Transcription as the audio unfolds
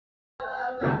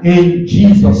In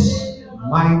Jesus'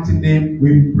 mighty name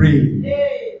we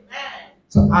pray.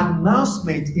 So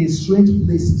announcement in strange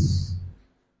places.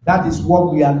 That is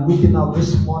what we are looking at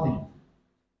this morning.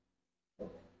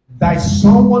 There is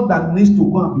someone that needs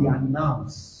to go and be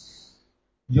announced.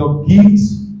 Your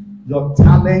gifts, your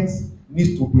talents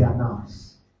needs to be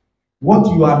announced.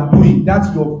 What you are doing,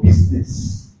 that's your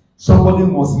business. Somebody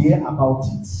must hear about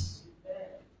it.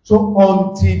 So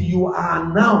until you are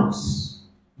announced,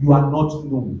 you are not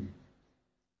known.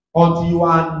 Until you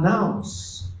are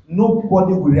announced,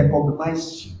 nobody will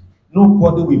recognize you.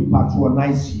 Nobody will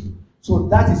patronize you. So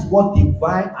that is what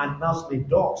divine announcement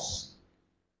does.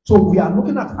 So we are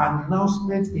looking at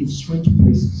announcements in strange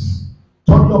places.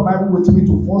 Turn your Bible with me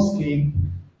to 1 Kings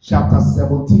chapter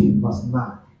 17 verse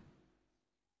 9.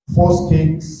 1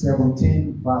 Kings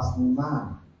 17 verse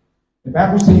 9. The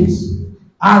Bible says,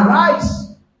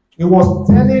 arise. He was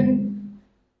telling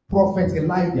prophet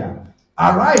Elijah,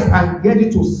 arise and get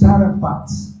into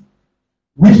Zarephath,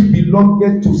 which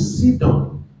belonged to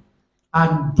Sidon,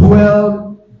 and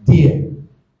dwell there.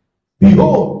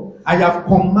 Behold, I have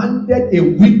commanded a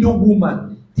widow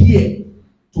woman there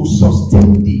to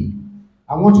sustain thee.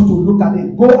 I want you to look at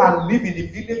it. Go and live in the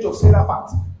village of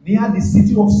Zarephath, near the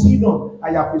city of Sidon.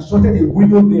 I have instructed a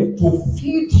widow there to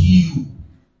feed you.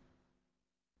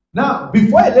 Now,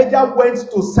 before Elijah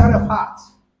went to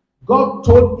Zarephath, God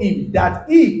told him that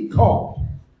he, God,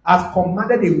 has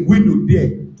commanded a widow there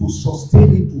to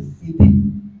sustain him, to feed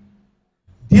him.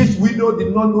 This widow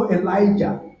did not know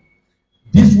Elijah.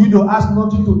 This widow has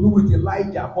nothing to do with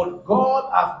Elijah, but God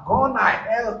has gone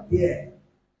ahead there.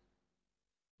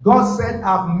 God said,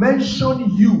 I've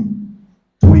mentioned you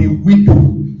to a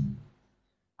widow.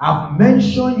 I've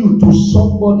mentioned you to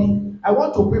somebody. I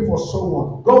want to pray for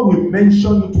someone. God will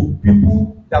mention you to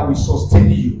people that will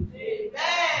sustain you. Amen.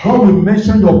 God will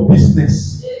mention your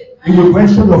business. Amen. He will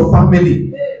mention your family.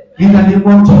 Amen. In the name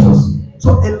of Jesus.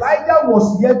 So Elijah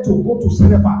was yet to go to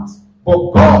Zarephath,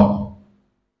 but God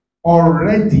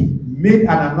already made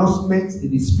an announcement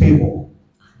in his favor.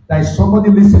 There is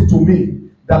somebody listening to me.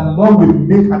 The Lord will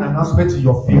make an announcement in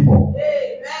your favor.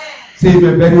 Amen. Say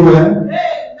it very well. Amen.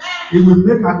 He will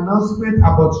make an announcement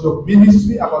about your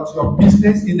ministry, about your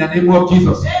business in the name of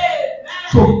Jesus. Amen.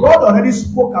 So God already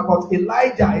spoke about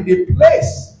Elijah in a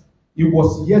place he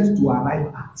was yet to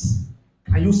arrive at.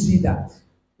 Can you see that?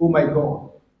 Oh my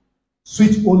God.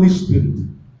 Sweet Holy Spirit,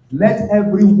 let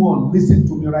everyone listen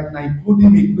to me right now,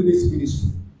 including me, including this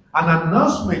ministry. An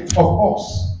announcement of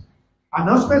us.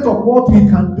 Announcement of what we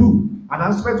can do. An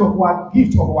announcement of our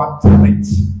gift, of our talent.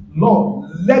 Lord,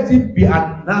 let it be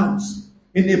announced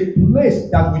in a place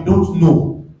that we don't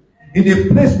know, in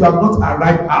a place we have not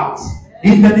arrived at,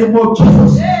 in the name of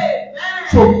Jesus. Amen.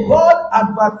 So God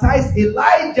advertised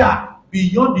Elijah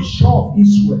beyond the shore of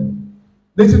Israel.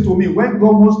 Listen to me, when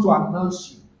God wants to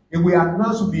announce you, He will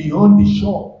announce you beyond the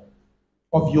shore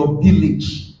of your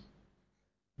village.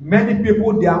 Many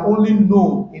people, they are only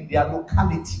known in their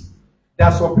locality. There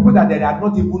are some people that they are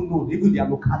not even known, even in their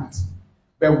locality.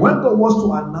 But when God wants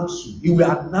to announce you, He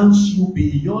will announce you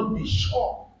beyond the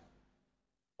shore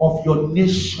of your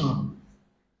nation.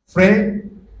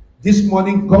 Friend, this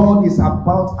morning God is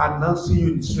about announcing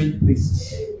you in strange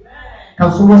places.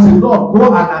 Can someone say, Lord,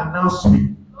 go and announce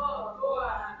me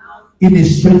in the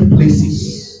strange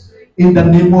places. In the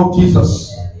name of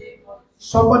Jesus.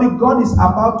 Somebody, God is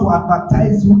about to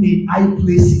advertise you in high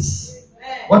places.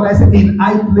 What I say, in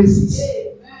high places.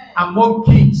 Among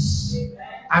kings.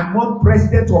 Among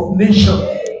presidents of nations.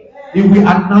 He will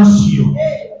announce you.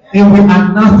 He will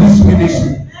announce this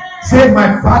ministry. Say,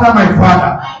 my Father,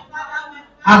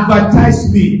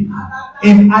 advertise me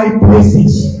in high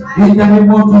places. In the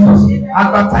name of Jesus.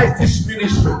 Advertise this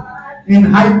ministry in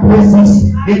high places.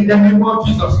 In the name of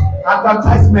Jesus.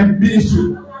 Advertise my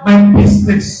ministry, my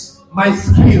business, my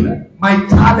skill, my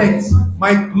talent,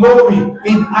 my glory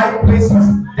in high places.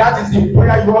 That is the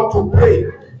prayer you ought to pray.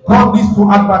 God needs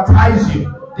to advertise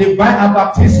you. Divine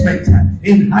advertisement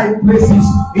in high places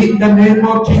in the name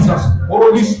of Jesus.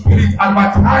 Holy Spirit,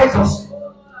 advertise us.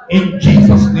 In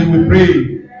Jesus' name we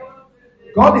pray.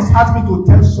 God is asking me to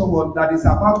tell someone that is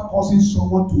about causing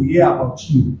someone to hear about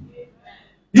you.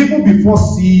 Even before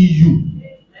seeing you.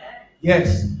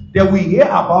 Yes, they will hear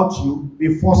about you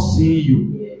before seeing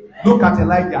you. Look at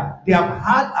Elijah. They have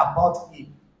heard about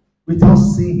him without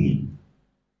seeing him.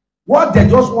 What they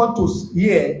just want to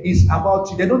hear is about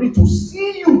you. They don't need to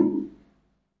see you.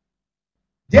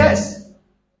 Yes,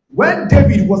 when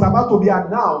David was about to be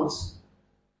announced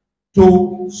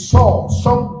to Saul,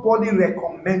 somebody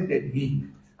recommended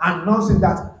him, announcing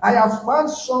that I have found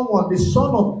someone, the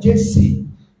son of Jesse,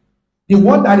 the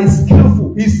one that is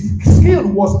skillful. His skill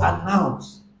was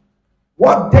announced.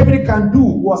 What David can do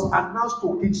was announced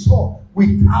to King Saul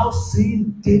without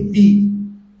seeing David.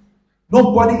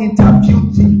 Nobody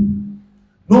interviewed him.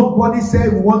 Nobody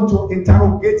said we want to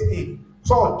interrogate him.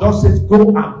 Saul just said,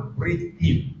 go and bring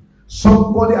him.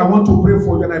 Somebody, I want to pray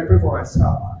for you, and I pray for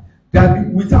myself.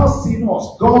 That without seeing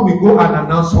us, God will go and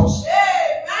announce us.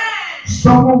 Amen.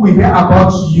 Someone will hear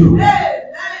about you.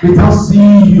 Amen. Without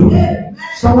seeing you. Amen.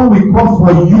 Someone will come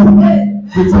for you.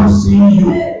 Amen. Without seeing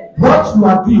you. Amen. What you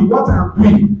are doing, what I am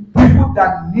doing, people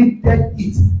that needed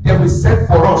it, they will send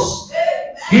for us.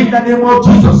 Amen. In the name of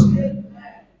Jesus. Amen.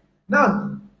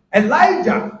 Now,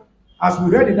 Elijah, as we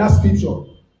read in that scripture,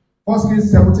 1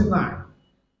 Kings 17:9,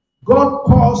 God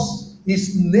caused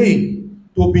his name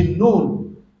to be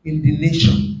known in the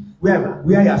nation, where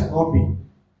he has not been.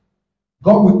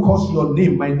 God will cause your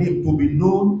name, my name, to be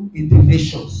known in the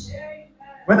nations. Amen.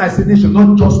 When I say nation,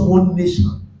 not just one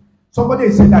nation. Somebody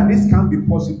is saying that this can't be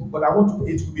possible, but I want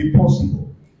it to be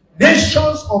possible.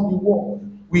 Nations of the world,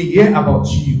 we hear about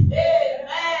you. Amen.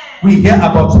 We hear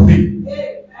about me.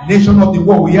 Amen. Nation of the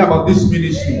world, we hear about this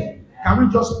ministry. Amen. Can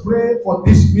we just pray for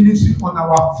this ministry on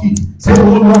our feet? Say,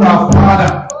 oh Lord our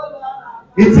Father,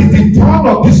 it is the turn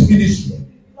of this ministry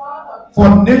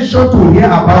for nation to hear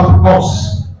about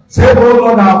us. Say, oh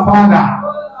Lord our Father,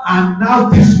 and now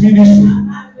this ministry,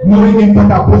 knowing in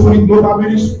fact Apostolic global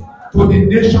ministry, to the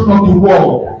nation of the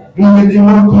world. In the name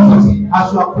of Jesus,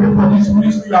 as you are praying for this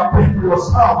ministry, you are praying for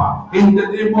yourself. In the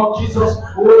name of Jesus,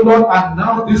 oh Lord, and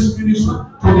now this ministry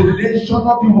to the nation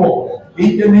of the world.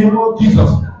 In the name of Jesus,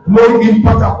 knowing in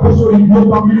fact Apostolic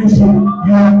global ministry,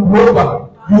 you are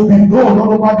global. You will be known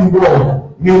all over the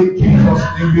world. In Jesus'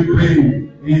 name we pray.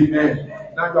 Amen.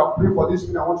 Now you are praying for this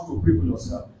thing. I want you to pray for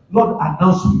yourself. Lord,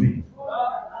 announce me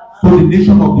to the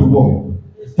nation of the world.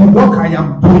 The work I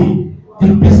am doing,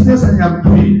 the business I am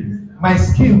doing, my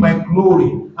skill, my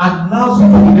glory, announce it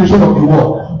to the nation of the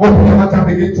world. Open your mouth and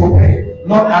begin to pray.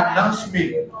 Lord, announce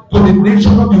me to the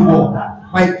nation of the world.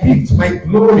 My gifts, my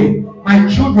glory, my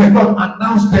children, Lord,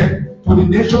 announce them to the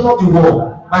nation of the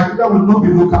world. My children will not be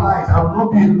localized. I will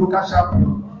not be a local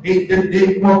champion. In the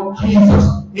name of Jesus.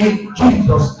 In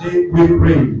Jesus' name we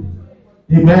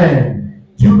pray. Amen.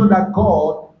 Do you know that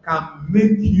God can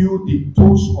make you the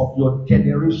toast of your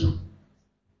generation?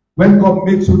 When God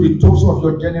makes you the toast of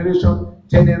your generation,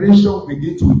 generation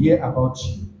begin to hear about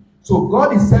you. So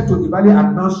God is set to divinely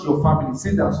announce your family.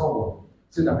 Say that someone.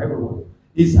 Say that everyone.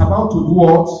 He's about to do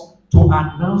what? To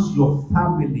announce your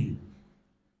family.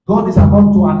 God is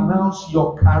about to announce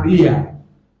your career.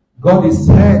 God is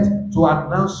set to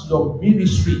announce your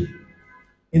ministry.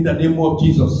 In the name of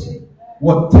Jesus.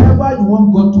 Whatever you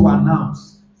want God to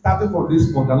announce, starting from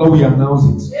this month, the Lord will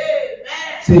announce it.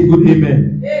 Amen. Say good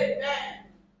amen. Amen.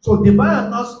 So divine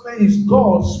announcement is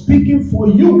God speaking for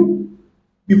you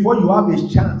before you have a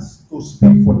chance to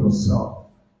speak for yourself.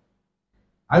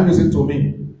 Are you listening to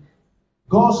me?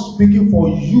 God speaking for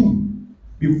you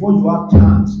before you have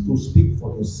chance to speak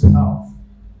for yourself.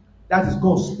 That is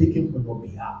God speaking on your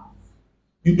behalf.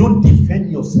 You don't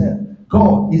defend yourself.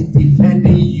 God is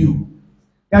defending you.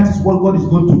 That is what God is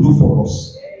going to do for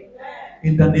us.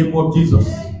 In the name of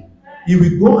Jesus. He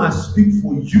will go and speak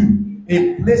for you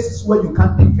in places where you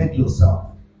can't defend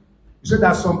yourself. You said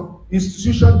there's some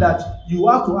institution that you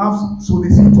have to have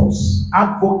solicitors,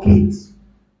 advocates.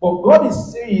 But God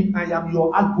is saying, I am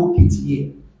your advocate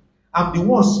here. I'm the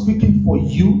one speaking for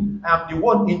you. I'm the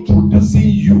one introducing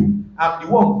you. I'm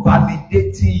the one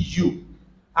validating you.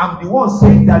 I'm the one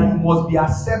saying that you must be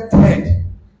accepted.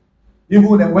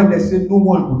 Even when they say no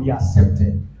one will be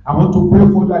accepted. I want to pray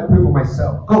for you. I pray for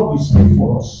myself. God will speak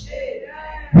for us.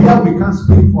 Where we can't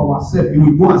speak for ourselves, He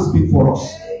will go and speak for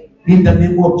us. In the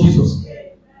name of Jesus.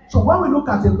 So when we look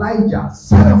at Elijah,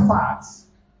 Zarephath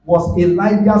was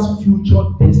Elijah's future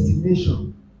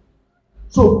destination.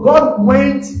 So God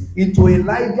went into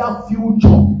Elijah's future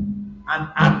and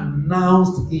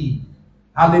announced him.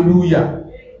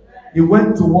 Hallelujah. He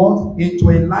went to what? Into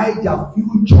Elijah's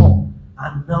future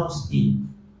and announced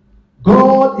him.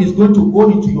 God is going to go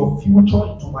into your future,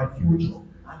 into my future,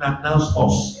 and announce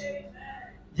us.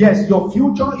 Yes, your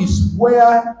future is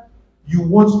where you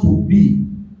want to be,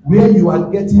 where you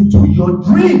are getting to your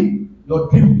dream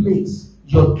place,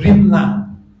 your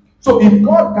dreamland. So if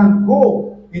God can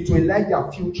go into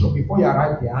Elijah's future before you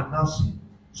arrive there, announce it.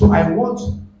 So I want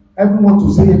everyone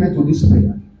to say amen to this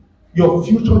prayer. Your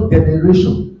future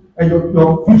generation and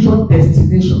your future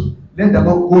destination, let the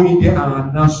Lord go in there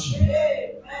and announce you.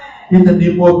 In the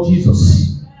name of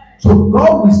Jesus. So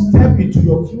God will step into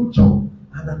your future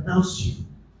and announce you.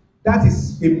 That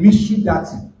is a mystery that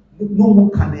no one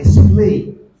can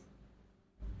explain.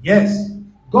 Yes,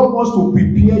 God wants to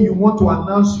prepare you, want to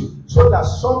announce you, so that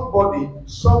somebody,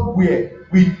 somewhere,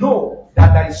 we know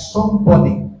that there is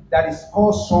somebody that is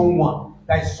called someone.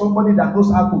 There is somebody that knows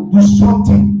how to do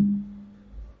something.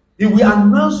 He will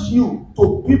announce you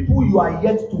to people you are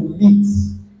yet to meet.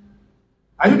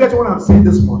 Are you getting what I'm saying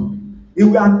this morning? He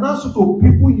will announce you to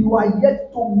people you are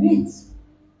yet to meet.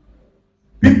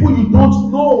 People you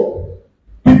don't know.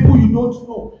 People you don't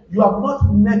know. You have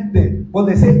not met them, but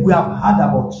they say, we have heard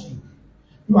about you.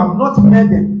 You have not met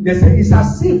them. They say, it's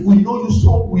as if we know you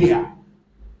somewhere.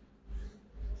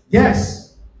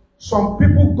 Yes. Some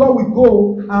people, God will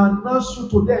go and announce you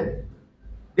to them.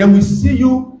 They will see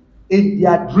you in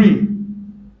their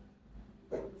dream.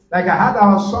 Like I had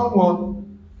our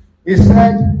someone, he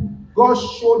said, God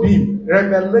showed him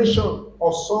revelation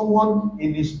of someone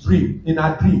in his dream, in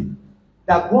a dream,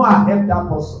 that go and help that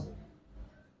person.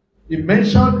 He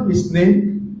mentioned his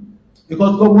name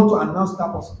because God wants to announce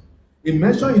that person. He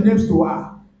mentioned his name to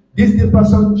her. This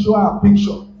person showed her a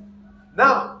picture.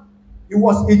 Now, he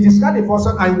described the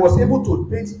person and he was able to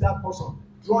paint that person,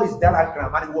 draw his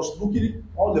diagram, and he was looking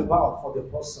all about for the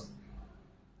person.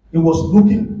 He was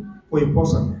looking for a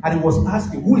person and he was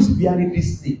asking, who is bearing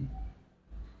this name?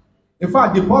 In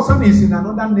fact, the person is in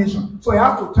another nation. So he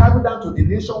has to travel down to the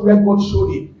nation where God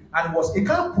showed him. And he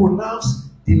can't pronounce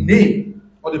the name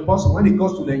of the person when he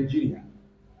goes to Nigeria.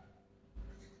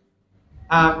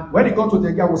 And when he got to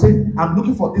Nigeria, he will say, I'm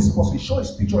looking for this person. He showed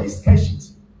his picture, his sketch it.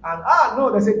 And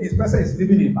no, they said this person is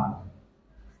living in Ibadan.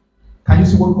 Can you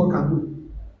see what God can do?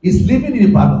 He's living in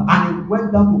Ibadan and he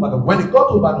went down to Ibadan. When he got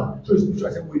to Ibadan, showed his picture,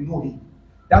 I said, we know him.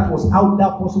 That was how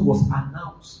that person was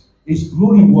announced. His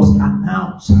glory was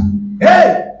announced.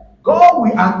 Hey, God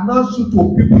will announce you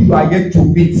to people you are yet to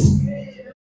meet.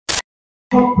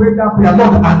 God pray that prayer,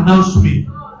 Lord, announce me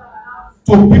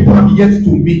to people I'm yet to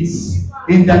meet.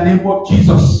 In the name of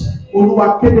Jesus. People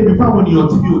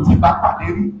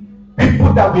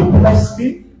that will bless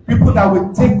me, people that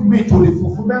will take me to the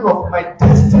fulfillment of my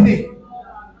destiny.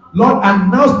 Lord,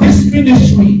 announce this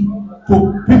ministry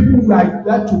to people like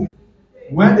that to me.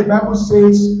 When the Bible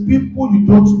says people you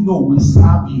don't know will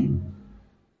serve you,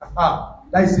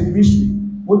 that is a mystery.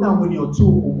 When you're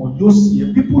told,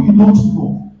 people you don't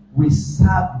know will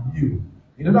serve you.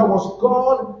 In other words,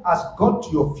 God has got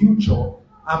to your future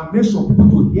and made some people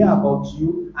to hear about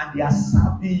you, and they are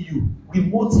serving you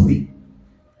remotely.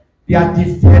 They are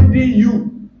defending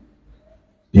you,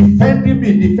 defending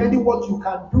me, defending what you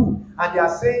can do, and they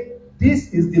are saying,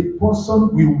 this is the person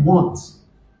we want.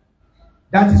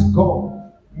 That is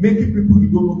God making people you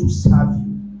don't know to serve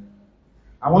you.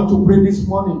 I want to pray this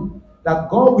morning that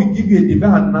God will give you a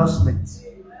divine announcement,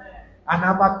 an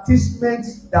advertisement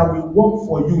that will work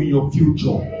for you in your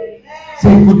future.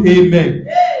 Say good amen.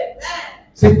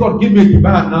 Say, God, give me a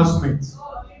divine announcement.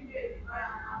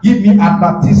 Give me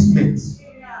advertisement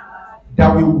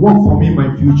that will work for me in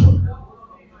my future.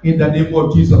 In the name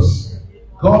of Jesus.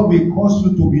 God will cause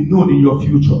you to be known in your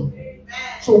future.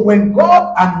 So when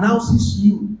God announces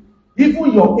you,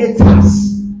 even your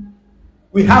haters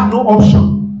will have no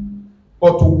option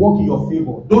but to work in your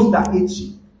favor. Those that hate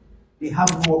you, they have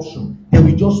no option. They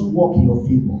will just work in your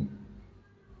favor.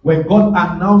 When God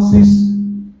announces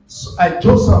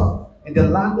Joseph in the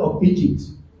land of Egypt,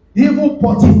 even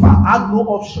Potiphar had no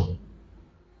option.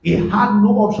 He had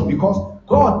no option because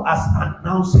God has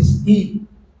announced him.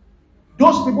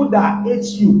 Those people that hate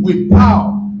you will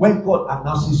bow when God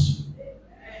announces you.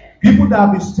 People that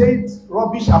have been saying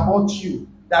rubbish about you,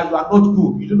 that you are not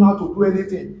good, you don't know how to do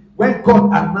anything. When God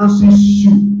announces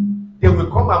you, they will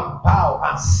come and bow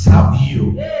and serve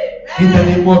you. In the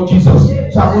name of Jesus.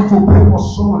 So I want to pray for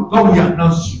someone. God will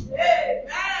announce you.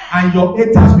 And your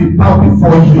haters will bow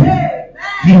before you.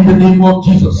 In the name of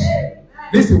Jesus.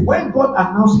 Listen, when God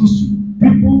announces you,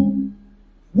 people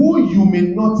who you may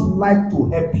not like to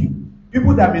help you,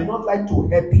 people that may not like to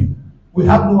help you, will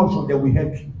have no option, they will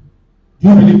help you. Do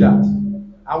you believe that?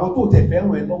 I want to tell you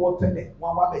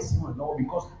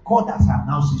because God has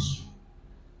announced you.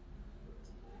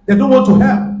 They don't want to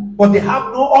help, but they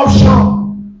have no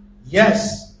option.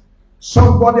 Yes.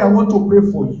 Somebody, I want to pray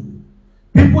for you.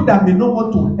 People that may not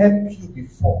want to help you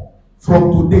before,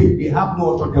 from today, they have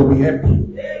no option, they will help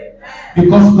you.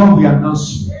 Because God will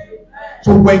announce you.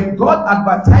 So when God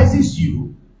advertises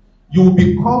you, you will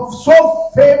become so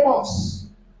famous.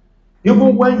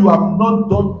 Even when you have not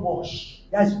done much,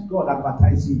 that's God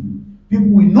advertising you. People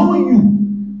will know you.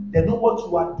 They know what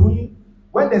you are doing.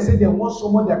 When they say they want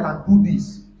someone that can do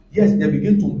this, yes, they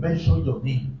begin to mention your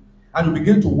name. And you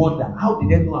begin to wonder, how did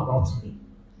they know about me?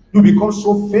 You become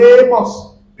so famous.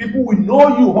 People will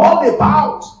know you all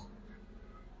about.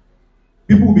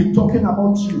 People will be talking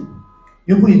about you.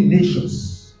 even in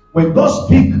nations. When God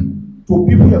speaks to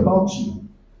people about you,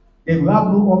 they will have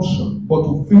no option but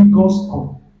to feel God's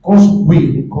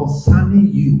will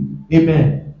concerning you.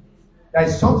 Amen. There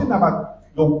is something about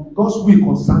God's will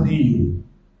concerning you.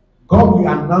 God will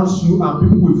announce you and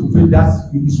people will fulfill that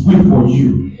His will for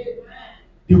you.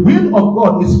 The will of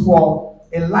God is for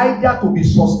Elijah to be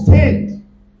sustained.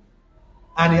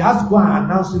 And he has to go and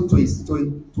announce it to a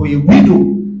widow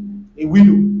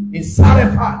in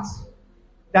Sarephat,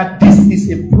 that this is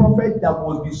a prophet that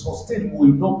must be sustained,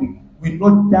 will not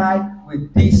die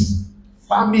with this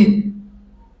famine.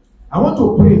 I want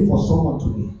to pray for someone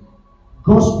today.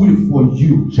 God's will for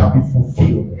you shall be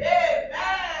fulfilled.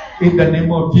 In the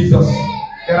name of Jesus.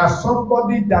 There are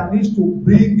somebody that needs to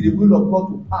bring the will of God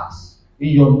to pass in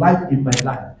your life, in my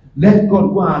life. Let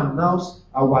God go and announce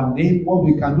our name, what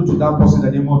we can do to that person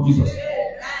in the name of Jesus.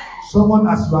 Someone,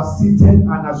 as you are seated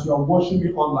and as you are watching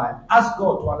me online, ask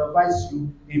God to advise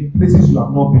you in places you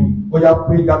have not been. Or you have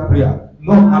prayed that prayer.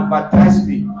 Lord, advertise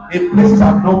me in places I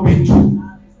have not been to.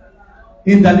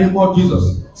 In the name of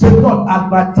Jesus. Say, Lord,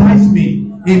 advertise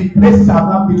me in places I have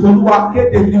not been to. In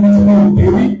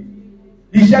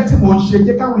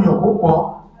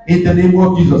the name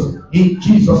of Jesus. In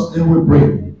Jesus' name we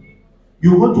pray.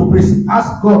 You want to pray,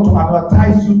 ask God to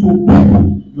advertise you to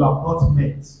people you have not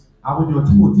met. And when your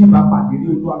team before,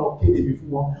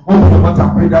 open your mouth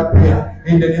and pray that prayer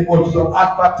in the name of Jesus.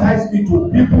 Advertise me to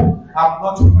people I have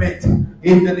not met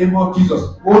in the name of Jesus.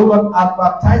 Oh Lord,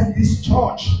 advertise this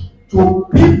church to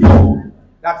people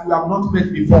that we have not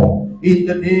met before in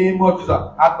the name of Jesus.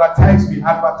 Advertise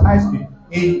me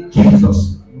in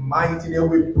Jesus' mighty name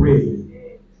we pray.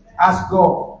 Ask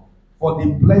God for the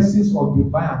blessings of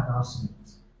divine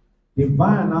announcement.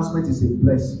 Divine announcement is a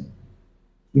blessing.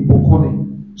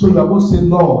 So you are going to say,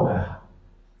 Lord,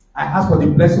 I ask for the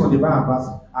blessing of divine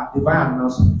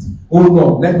announcement. Oh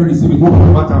Lord, let me receive it. Open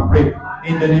your mouth and pray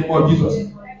in the name of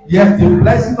Jesus. Yes, the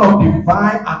blessing of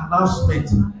divine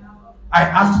announcement. I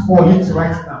ask for it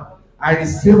right now. I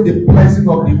receive the blessing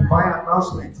of divine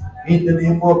announcement in the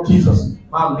name of Jesus.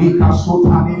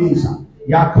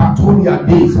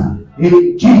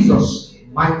 In Jesus'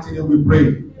 mighty name we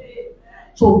pray.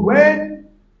 So when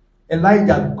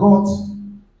Elijah got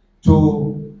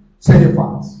to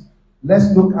Sarephat,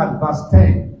 let's look at verse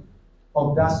 10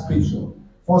 of that scripture.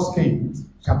 1 Kings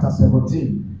chapter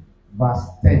 17, verse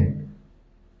 10.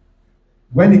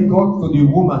 When he got to the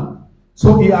woman,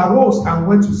 so he arose and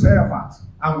went to Sarephat.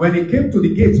 And when he came to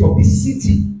the gates of the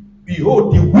city,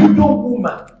 behold, the widow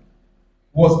woman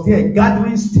was there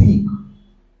gathering stick.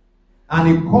 And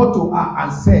he called to her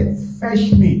and said,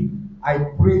 fetch me, I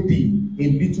pray thee,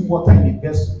 a little water in a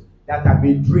vessel, that I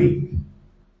may drink.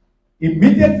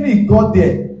 Immediately he got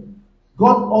there,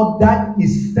 God ordered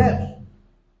his step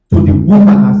to the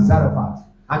woman at Zarephath.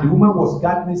 And the woman was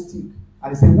gathering stick. And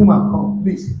he said, woman, come,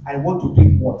 please, I want to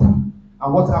drink water.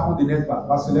 And what happened in the next verse?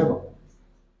 Verse 11.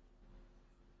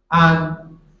 And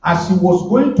as she was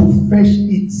going to fetch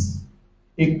it,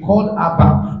 he called her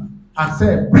back and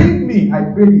said, bring me, I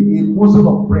pray thee, a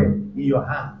morsel of bread in your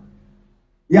hand.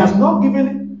 He has not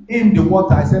given him the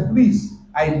water. I said, please,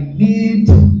 I need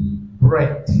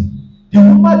bread. The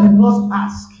woman did not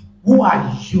ask, who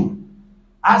are you?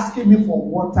 Asking me for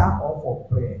water or for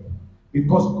bread.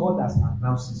 Because God has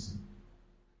announced it.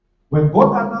 When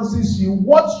God announces you,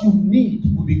 what you need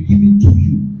will be given to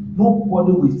you.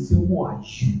 Nobody will say, who are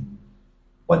you?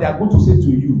 But they are going to say to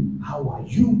you, how are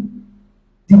you?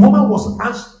 The woman was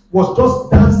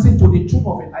just dancing to the tune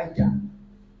of Elijah.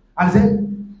 And said,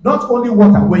 not only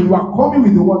water, when you are coming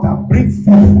with the water, bring food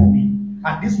for me.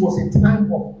 And this was a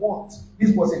time of want.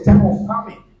 This was a time of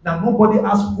famine. Now nobody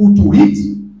has food to eat.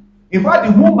 In fact,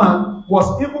 the woman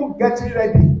was even getting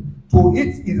ready to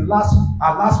eat her last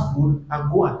food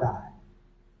and go and die.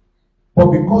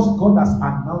 But because God has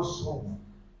announced something,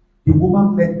 the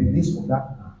woman met the needs of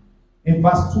that man. In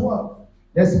verse 12,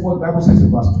 let's see what the Bible says in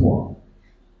verse 12.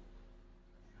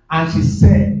 And she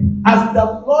said, as the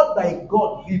Lord thy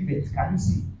God liveth, can you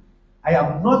see? I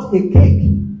have not a cake,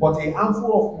 but a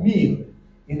handful of meal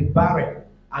in the barrel,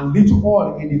 and little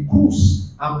oil in the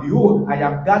cruse. And behold, I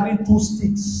am gathering 2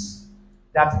 sticks,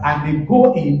 that I may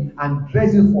go in and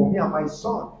dress it for me and my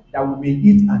son, that we may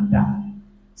eat and die.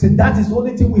 So that is the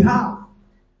only thing we have.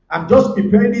 I'm just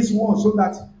preparing this one so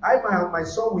that I and my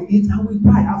son will eat and will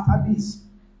die after this.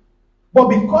 But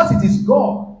because it is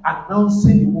God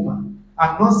announcing the woman,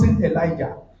 announcing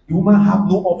Elijah, the woman have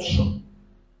no option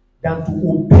than to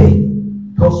obey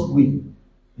God's will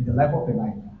in the life of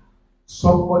Elijah.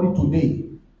 Somebody today,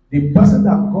 the person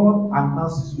that God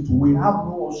announces you to will have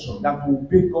no option than to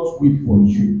obey God's will for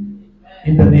you.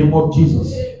 In the name of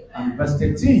Jesus. And verse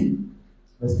 13.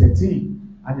 Verse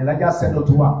 13. And Elijah said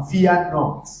unto her, fear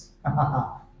not.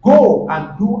 Go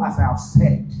and do as I have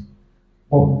said.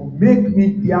 But make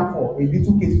me therefore a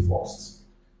little cake first,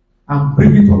 and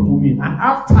bring it unto me. And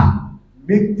after,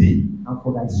 make thee and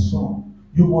for thy son.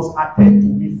 You must attend to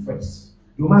me first.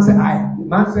 The man said,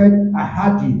 I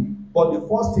heard you. But the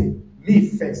first thing, me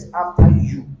first, after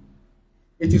you.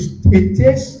 It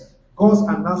takes God's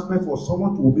announcement for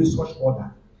someone to obey such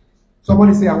order.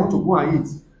 Somebody say, I want to go and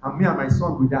eat, and me and my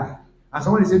son will die. And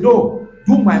somebody say, no,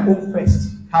 do my own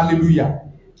first. Hallelujah.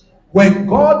 When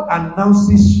God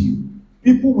announces you,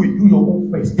 people will do your own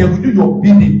first. They will do your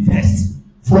bidding first.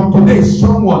 From today,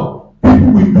 someone,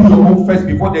 people will do your own first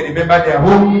before they remember their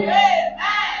home.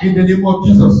 In the name of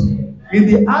Jesus. In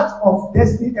the art of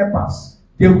destiny helpers,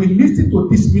 they will listen to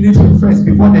this ministry first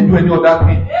before they do any other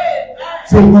thing.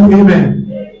 Say good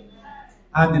amen.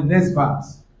 And the next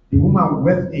verse, the woman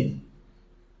went in,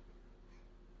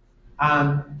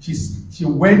 and she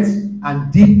went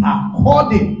and did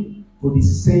according to the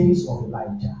sayings of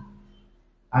Elijah.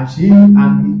 And she and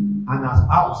her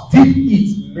house did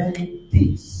it many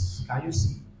days. Can you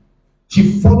see? She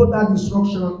followed that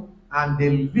instruction, and they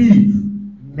lived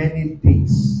many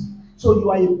days. So you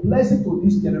are a blessing to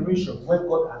this generation. When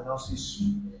God announces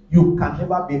you, you can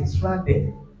never be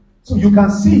stranded. So you can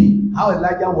see how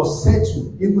Elijah was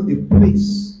settled, even the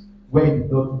place where he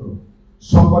did not know.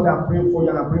 Somebody, I'm praying for you,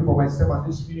 and I'm praying for myself and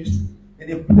this ministry. In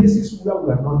the places where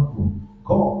we are not known,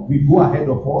 God will go ahead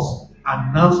of us,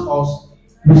 announce us.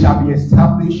 We shall be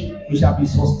established, we shall be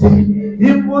sustained.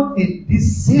 Even in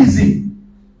this season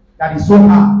that is so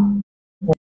hard,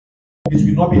 it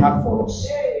will not be hard for us.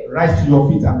 Rise to your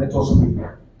feet and let us pray.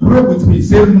 Pray with me.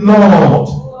 Say, Lord,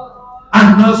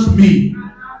 announce me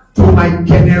to my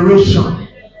generation.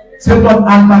 Say, Lord,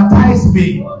 advertise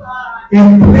me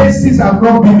in places I've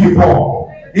not been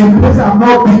before, in places I've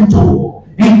not been to.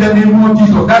 In the name of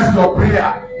Jesus. That's your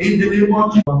prayer. In the name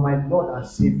of Jesus. My Lord and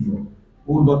Savior.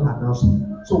 Oh Lord, announce me.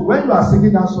 So when you are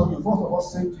singing that song, you first of all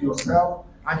sing to yourself,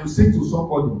 and you sing to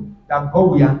somebody that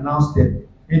God will announce them.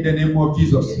 In the name of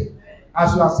Jesus.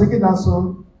 As you are singing that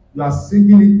song, you are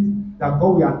singing it that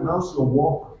God will announce your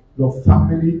work, your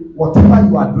family, whatever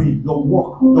you are doing, your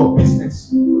work, your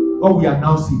business. God will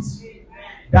announce it.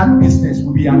 That business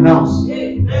will be announced.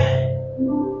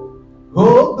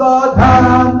 Oh God,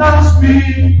 announce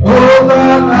me. Oh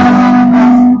God,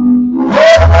 announce me. Oh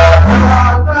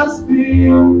God, announce me.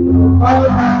 Oh God,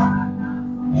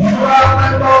 you are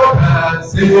my Lord and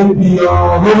Savior. Oh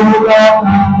God,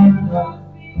 announce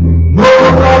me. Oh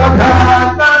God,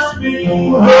 announce me. Oh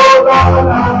God,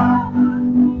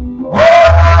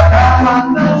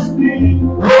 announce me.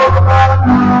 Oh God,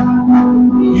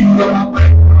 you are my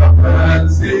Lord and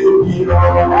Savior.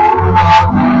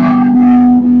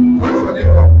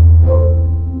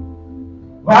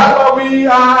 Father, we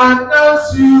announce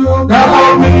you.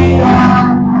 Father, we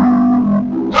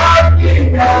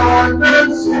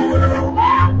announce you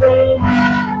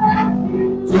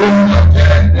to the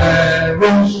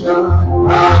generation.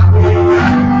 Father, we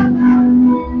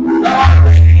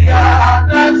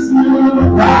announce you.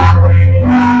 Father,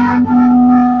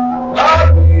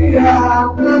 we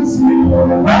announce you.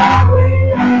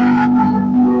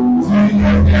 To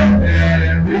the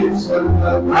generation.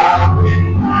 Father,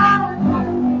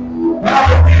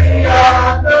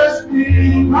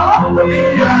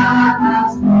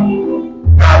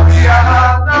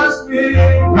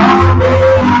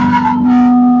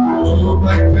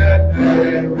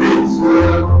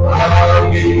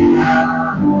 we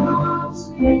announce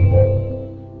me.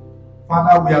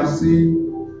 Father, we have seen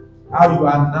how you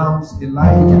announced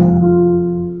Elijah.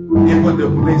 Even the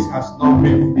place has not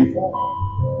been before.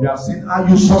 We have seen how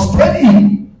you sustain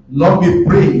him. Lord, we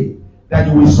pray that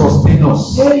you will sustain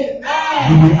us. Amen.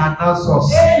 You will announce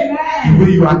us. Amen. The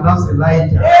way you announce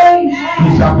Elijah, we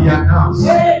shall be announced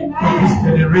in this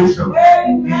generation.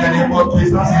 In the name of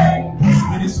Jesus, this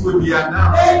ministry will be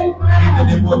announced in the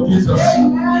name of Jesus.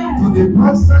 To the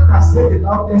person that said the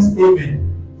loudest amen,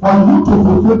 for you to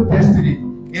fulfill destiny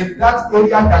in that area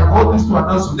that God needs to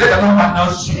announce you, let the Lord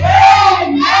announce you.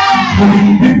 For the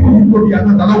people who will be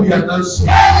announced, the Lord will announce you.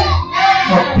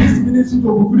 For this ministry to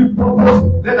fulfill purpose,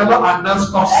 let the Lord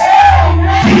announce us.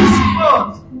 This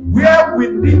month, where we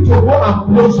need to go and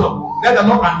blossom, let the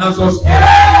Lord announce us here.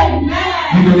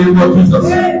 In the name of Jesus,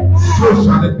 so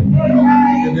shall it be. In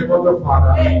the name of the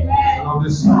Father, and of the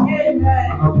Son,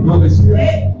 and of the Holy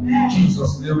Spirit.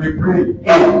 Jesus' name we pray.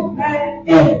 Amen.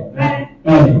 Amen.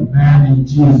 Amen. In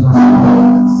Jesus'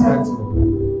 name.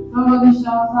 Somebody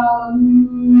shout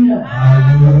hallelujah.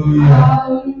 Hallelujah.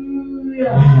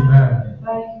 Hallelujah. Amen.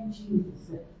 Thank you,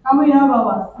 Jesus. Can we have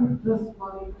our seat this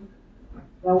morning?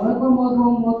 We are welcome us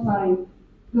one more time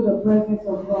to the presence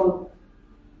of God.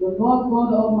 The Lord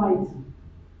God Almighty,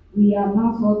 we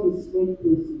announce all His great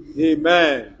places.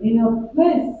 Amen. In a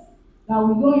place that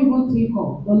we don't even think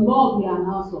of, the Lord will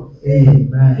announce us.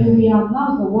 Amen. And we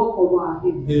announce the work of our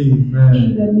hands. Amen.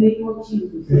 In the name of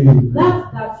Jesus. Amen.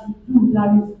 That you do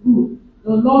that is good,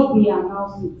 the Lord will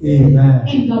announce it. Amen.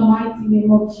 In the mighty name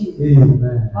of Jesus.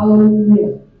 Amen.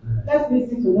 Hallelujah. Let's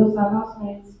listen to those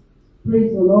announcements.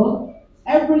 Praise the Lord.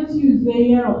 Every Tuesday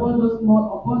here upon this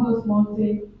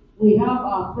mountain, we have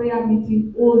our prayer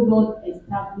meeting, O Lord,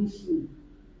 establish me.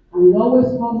 And it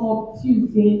always come up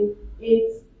Tuesday,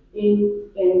 8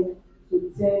 a.m.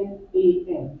 to 10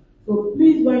 a.m. So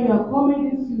please, when you are coming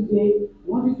this Tuesday, I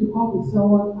want you to come with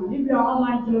someone. And if you are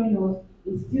online joining us,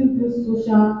 it's still this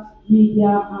social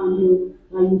media handle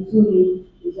that you tune in.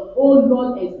 It's the old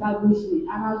Lord establish me.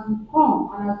 And as you come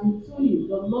and as you tune in,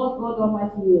 the Lord God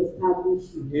Almighty will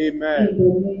establish you. Amen. In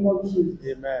the name of Jesus.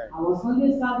 Amen. Our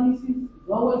Sunday services is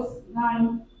always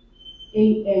 9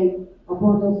 a.m.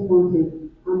 upon this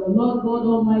mountain. And the Lord God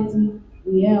Almighty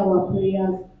will hear our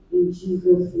prayers in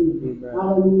Jesus' name. Amen.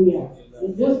 Hallelujah. Amen.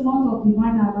 In this month of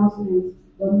divine announcements,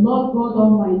 the Lord God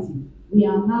Almighty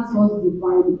will announce us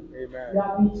divinely. Amen. You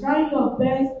have been trying your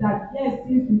best that yes,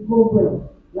 things will go well.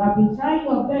 You have been trying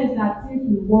your best that things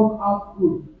will work out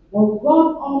good. But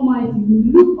God Almighty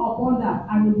will look upon that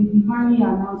and He will divinely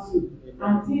announce you.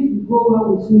 And things will go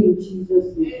well with you in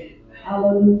Jesus' name.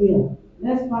 Hallelujah.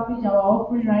 Let's package our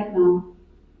offering right now.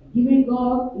 Giving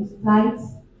God His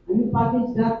tithes. And you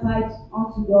package that tithe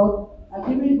unto God. And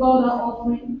giving God that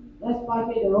offering. Let's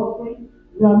package the offering.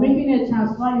 You are making a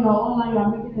transfer. You are online. You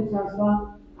are making a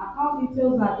transfer. Account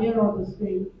details are there on the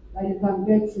screen that you can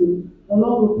get through. The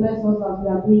Lord will bless us as we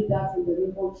are doing that in the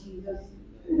name of Jesus.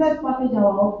 Let's package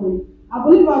our offering. I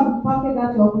believe as we package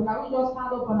that offering, can we just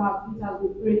stand up on our feet as we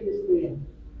pray this prayer?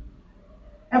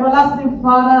 Everlasting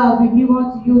Father, as we give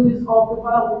unto you this offering,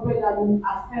 Father, we pray that you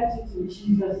accept it in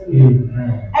Jesus' name.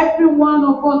 Amen. Every one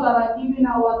of us that are giving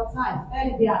our tithes, let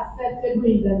it be acceptable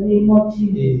in the name of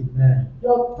Jesus. Amen.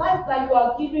 Your tithes that you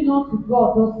are giving unto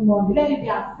God this morning, let it be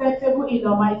acceptable in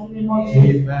the mighty name of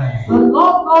Jesus. Amen. The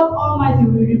Lord God Almighty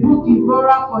will rebuke the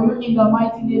devourer for you in the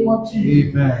mighty name of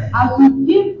Jesus. Amen. As you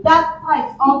give that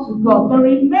tithe unto God, the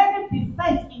remaining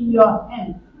percent in your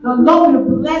hand, the Lord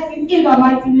will bless it in the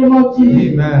mighty name of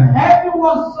Jesus. Amen.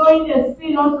 Everyone sowing a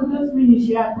seed unto this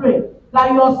ministry, I pray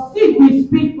that your seed will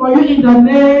speak for you in the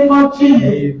name of Jesus.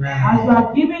 Amen. As you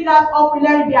are giving that offering,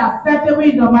 let it be acceptable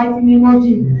in the mighty name of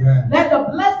Jesus. Amen. Let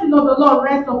the blessing of the Lord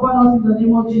rest upon us in the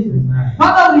name of Jesus. Amen.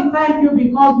 Father, we thank you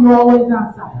because you always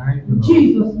answer. In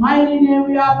Jesus' mighty name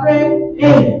we are praying.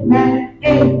 Amen.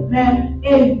 Amen.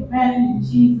 Amen. In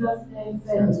Jesus' name.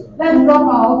 Let's drop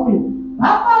our offering.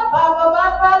 Baba, Baba,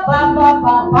 Baba, Baba,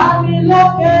 Baba, mi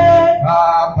lókè.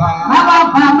 Baba. Baba,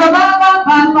 Baba, Baba,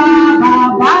 Baba,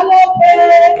 Baba lókè.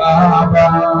 Baba.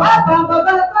 Baba,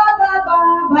 Baba, Baba,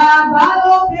 Baba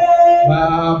lókè.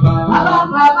 Baba. Baba,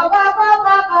 Baba,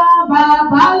 Baba,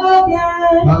 Baba lókè.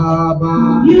 Baba.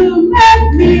 You make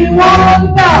me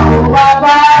wonder,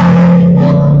 Baba.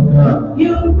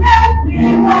 You make me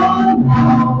wonder,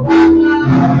 Baba.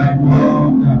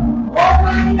 Oh,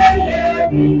 my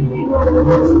baby. I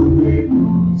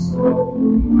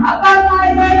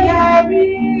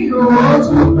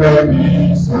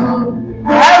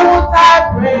will not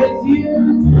praise you.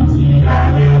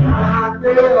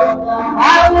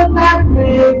 I will not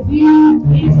praise you.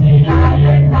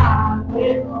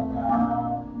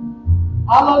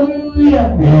 Hallelujah.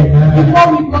 Before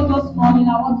we go this morning, I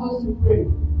want us to pray.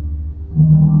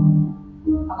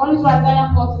 According to Isaiah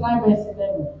 49 verse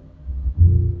 11.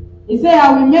 He said,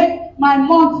 I will make my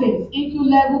mountains into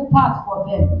level paths for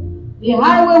them. The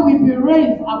highway will be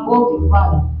raised above the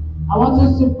valley. I want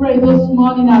us to pray this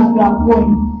morning as we are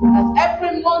going. As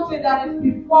every mountain that is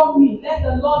before me, let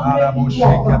the Lord make it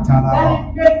walk. Let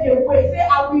it make a way. Say,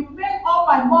 I will make all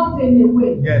my mountains a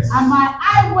way. Yes. And my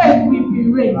highways will be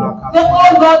raised. Say,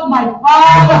 oh Lord, my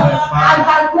Father, as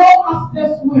I go up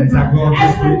this way,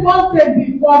 every mountain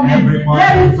before me,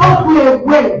 let it come to a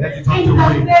way. In the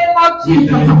name of Jesus.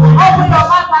 Open your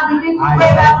mouth and begin to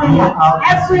pray that prayer.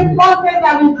 Every mountain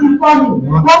that is before me,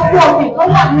 every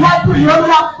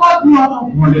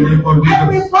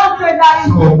mountain that is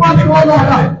before you,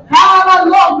 Lord, Father,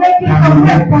 Lord, make it a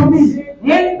way for me.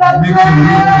 In the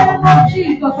name of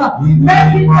Jesus,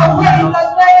 make it a way in the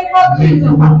name of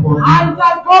Jesus. As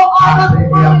I go on this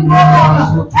morning,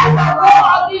 Lord, as I go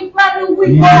on this very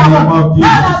week, Lord,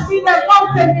 let us see the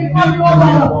mountain before you,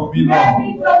 Lord. Make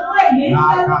it a way in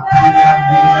the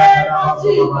name of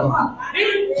Jesus.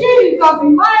 In Jesus'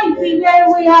 mighty mighty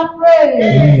name we have prayed.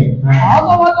 Amen. I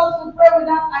also want us to pray with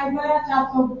that Isaiah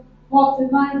chapter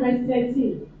 49 verse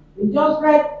 13. We just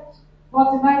read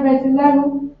 49 verse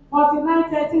 11.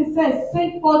 49:13 says,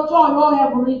 sing for joy, O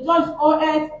heaven, rejoice, O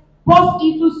earth, burst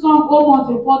into song, O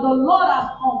mountain, for the Lord has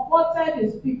comforted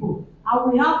his people,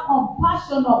 and we have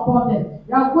compassion upon them.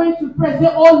 We are going to pray. Say,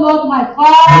 oh Lord, my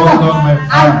Father,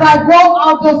 as I go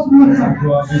out this room,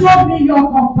 show me your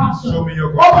compassion.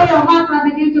 Open your mouth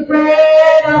and begin to pray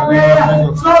that prayer.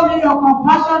 Show me your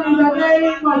compassion in the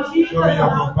name of Jesus. Show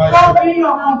me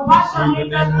your compassion in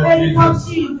the name of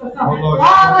Jesus.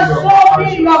 Father, show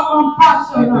me your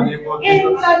compassion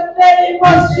in the name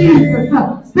of Jesus.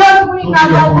 This week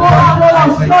as I go out,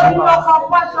 Lord, show me your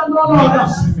compassion, Lord,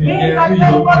 in the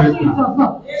name of Jesus.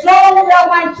 Show me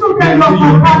my children your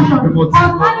compassion.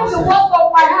 Concerning the work of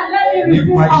my hand, let me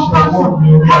receive compassion.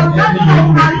 Concerning my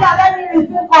career, let me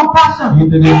receive compassion. In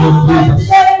the name of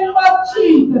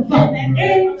Jesus.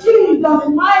 In Jesus'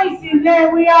 mighty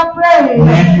name we are praying.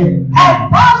 A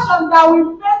passion that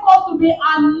will make us to be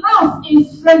announced in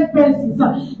strange places.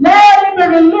 Let it be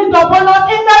released upon us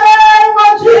in the name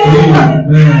of Jesus.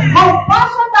 A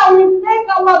passion that will make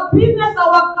our business,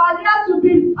 our career to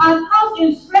be announced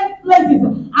in strange places.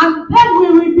 And then we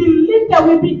will be lifted,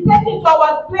 we will be taken to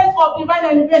our place of divine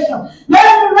elevation. Let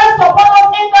it rest upon us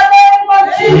in the name of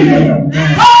Jesus.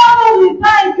 Father, we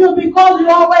thank you because you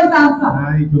always answer.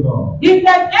 Thank you, Lord. If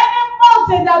there's any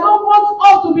mountain that don't want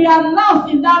us to be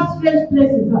announced in that strange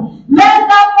places, let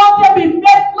that mountain be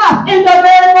made flat in the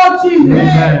name of Jesus.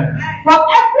 Amen. For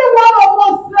every one of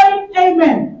us saying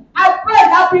amen, I pray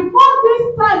that before this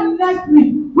time next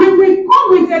week, we will come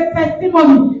with a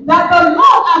testimony that the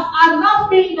Lord has announced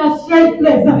me in a strange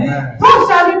place. So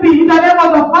shall it be in the name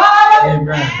of the Father, in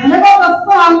the name of the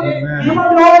Son, in the name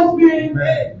of the Holy Spirit.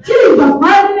 Amen. Jesus,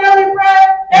 mighty name we pray.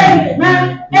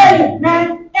 Amen.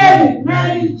 Amen.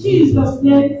 Amen. In Jesus'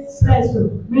 name, says so.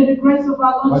 May the grace of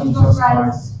our Lord Jesus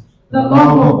Christ, the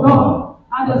love of God,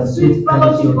 and the sweet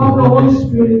fellowship of the Holy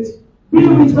Spirit be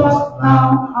with us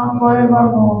now and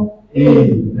forevermore.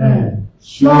 Amen.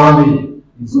 Surely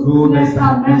His goodness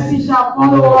and mercy shall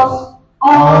follow us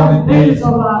all the days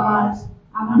of our lives,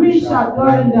 and we shall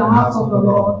dwell in the house of the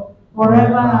Lord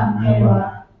forever and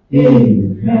ever.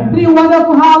 Amen. Be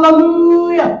wonderful.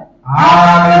 Hallelujah.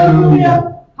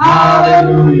 Hallelujah.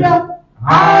 Hallelujah.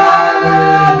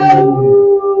 Hallelujah.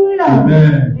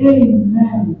 Amen. Amen.